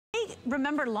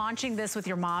remember launching this with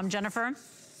your mom, Jennifer.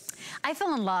 I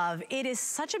fell in love. It is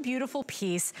such a beautiful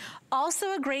piece.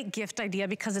 Also a great gift idea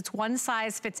because it's one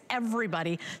size fits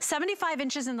everybody. 75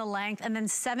 inches in the length and then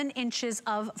 7 inches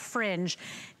of fringe.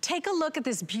 Take a look at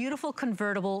this beautiful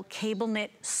convertible cable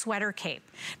knit sweater cape.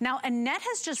 Now, Annette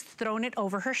has just thrown it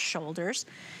over her shoulders.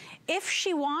 If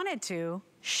she wanted to,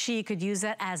 she could use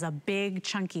it as a big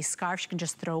chunky scarf. She can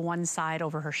just throw one side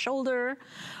over her shoulder.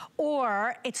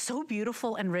 Or it's so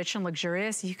beautiful and rich and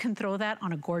luxurious, you can throw that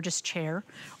on a gorgeous chair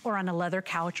or on a leather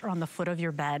couch or on the foot of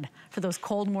your bed for those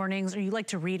cold mornings, or you like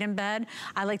to read in bed.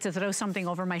 I like to throw something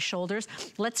over my shoulders.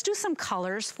 Let's do some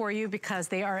colors for you because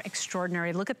they are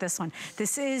extraordinary. Look at this one.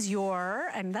 This is your,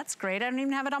 and that's great. I don't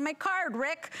even have it on my card,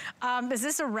 Rick. Is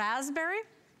this a raspberry?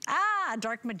 Ah,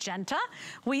 dark magenta.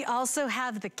 We also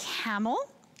have the camel.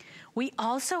 We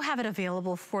also have it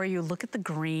available for you. Look at the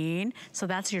green. So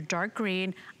that's your dark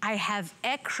green. I have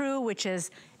ecru, which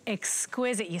is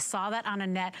exquisite. You saw that on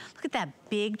Annette. Look at that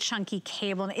big chunky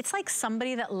cable. It's like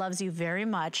somebody that loves you very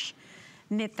much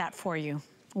knit that for you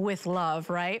with love,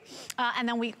 right? And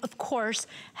then we, of course,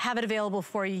 have it available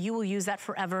for you. You will use that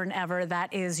forever and ever.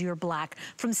 That is your black.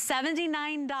 From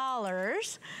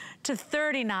 $79 to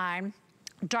 $39.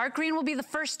 Dark green will be the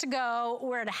first to go.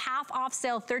 We're at a half off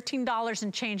sale, $13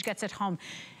 and change gets it home.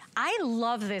 I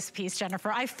love this piece,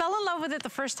 Jennifer. I fell in love with it the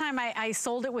first time I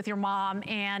sold it with your mom,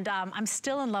 and I'm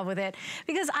still in love with it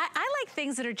because I like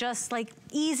things that are just like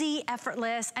easy,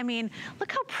 effortless. I mean,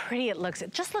 look how pretty it looks.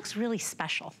 It just looks really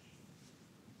special.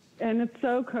 And it's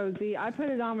so cozy. I put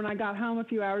it on when I got home a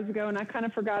few hours ago, and I kind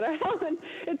of forgot it. And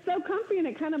it's so comfy, and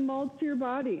it kind of molds to your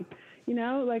body. You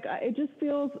know, like it just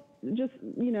feels just,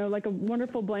 you know, like a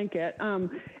wonderful blanket.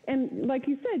 And like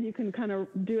you said, you can kind of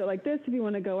do it like this if you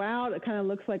want to go out. It kind of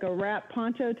looks like a wrap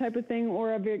poncho type of thing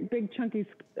or a big chunky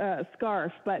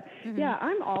scarf. But yeah,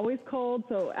 I'm always cold.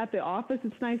 So at the office,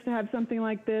 it's nice to have something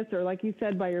like this, or like you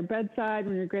said, by your bedside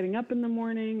when you're getting up in the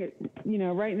morning. You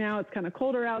know, right now it's kind of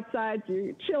colder outside, so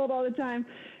you're chilled all the time.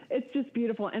 It's just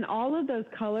beautiful. And all of those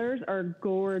colors are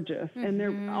gorgeous. And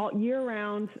they're all year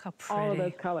round, all of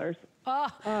those colors. Oh,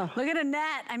 look at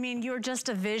Annette. I mean, you're just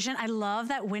a vision. I love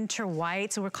that winter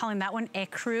white. So we're calling that one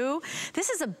ecru.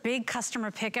 This is a big customer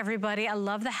pick, everybody. I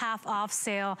love the half off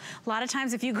sale. A lot of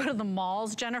times if you go to the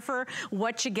malls, Jennifer,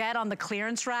 what you get on the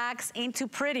clearance racks ain't too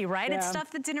pretty, right? Yeah. It's stuff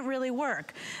that didn't really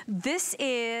work. This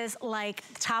is like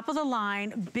top of the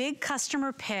line, big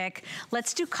customer pick.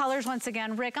 Let's do colors once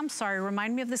again. Rick, I'm sorry,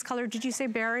 remind me of this color. Did you say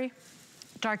berry?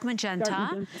 Dark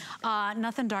magenta.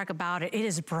 Nothing dark about it. It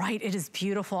is bright, it is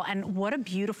beautiful, and what a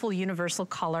beautiful universal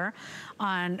color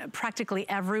on practically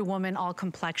every woman, all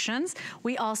complexions.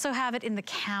 We also have it in the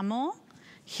camel.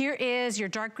 Here is your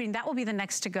dark green. That will be the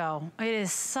next to go. It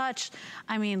is such,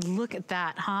 I mean, look at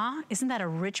that, huh? Isn't that a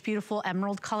rich, beautiful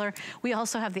emerald color? We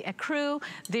also have the ecru.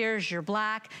 There's your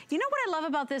black. You know what I love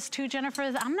about this too, Jennifer,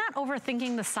 is I'm not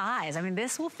overthinking the size. I mean,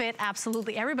 this will fit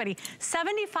absolutely everybody.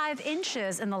 75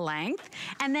 inches in the length,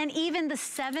 and then even the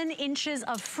 7 inches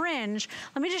of fringe.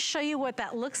 Let me just show you what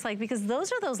that looks like, because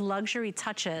those are those luxury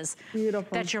touches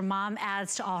that your mom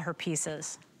adds to all her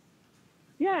pieces.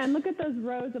 Yeah, and look at those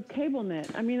rows of cable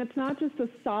knit. I mean, it's not just a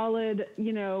solid,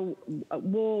 you know,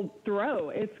 wool throw.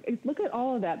 It's look at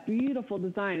all of that beautiful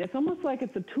design. It's almost like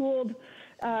it's a tooled,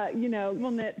 you know, wool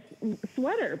knit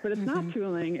sweater, but it's not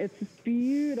tooling. It's just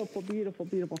beautiful, beautiful,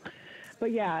 beautiful.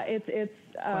 But yeah,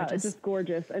 it's just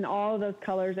gorgeous, and all of those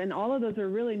colors, and all of those are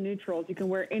really neutrals. You can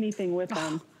wear anything with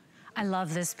them. I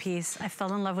love this piece. I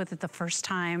fell in love with it the first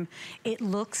time. It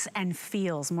looks and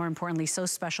feels, more importantly, so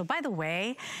special. By the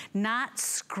way, not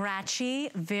scratchy,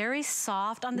 very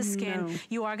soft on the skin. No.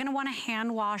 You are gonna wanna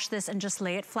hand wash this and just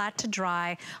lay it flat to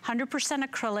dry. 100%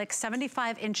 acrylic,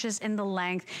 75 inches in the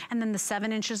length, and then the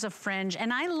 7 inches of fringe.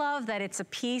 And I love that it's a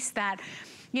piece that,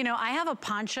 you know, I have a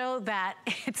poncho that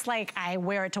it's like I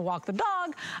wear it to walk the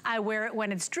dog, I wear it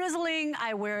when it's drizzling,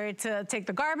 I wear it to take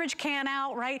the garbage can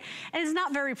out, right? And it's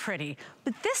not very pretty.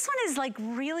 But this one is like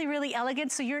really, really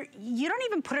elegant, so you don't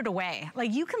even put it away.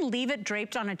 Like you can leave it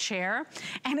draped on a chair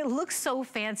and it looks so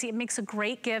fancy. It makes a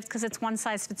great gift because it's one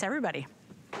size fits everybody.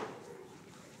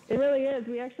 It really is.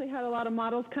 We actually had a lot of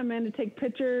models come in to take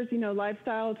pictures, you know,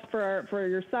 lifestyles for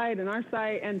your site and our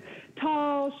site, and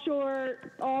tall,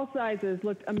 short, all sizes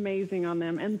looked amazing on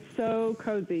them, and so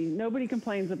cozy. Nobody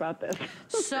complains about this.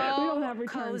 So we don't have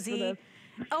returns cozy. for this.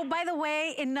 Oh, by the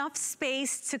way, enough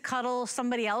space to cuddle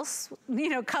somebody else, you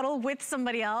know, cuddle with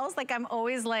somebody else. Like I'm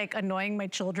always like annoying my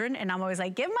children and I'm always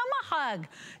like, give mama a hug.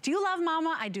 Do you love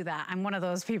mama? I do that. I'm one of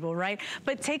those people, right?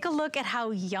 But take a look at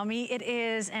how yummy it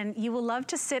is, and you will love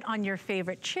to sit on your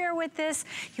favorite chair with this.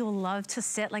 You'll love to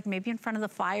sit like maybe in front of the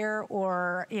fire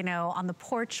or, you know, on the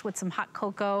porch with some hot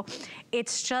cocoa.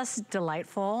 It's just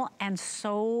delightful and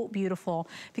so beautiful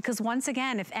because once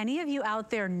again, if any of you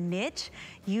out there knit,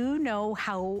 you know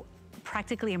how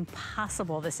practically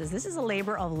impossible this is. This is a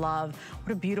labor of love.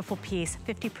 What a beautiful piece.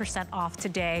 50% off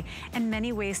today and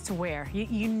many ways to wear.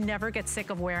 You never get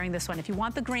sick of wearing this one. If you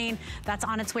want the green, that's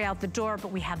on its way out the door,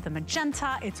 but we have the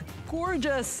magenta. It's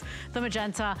gorgeous, the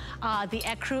magenta. The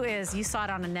ecru is, you saw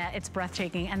it on a net, it's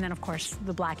breathtaking. And then of course,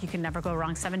 the black, you can never go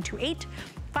wrong.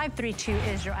 728-532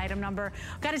 is your item number.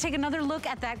 Got to take another look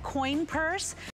at that coin purse.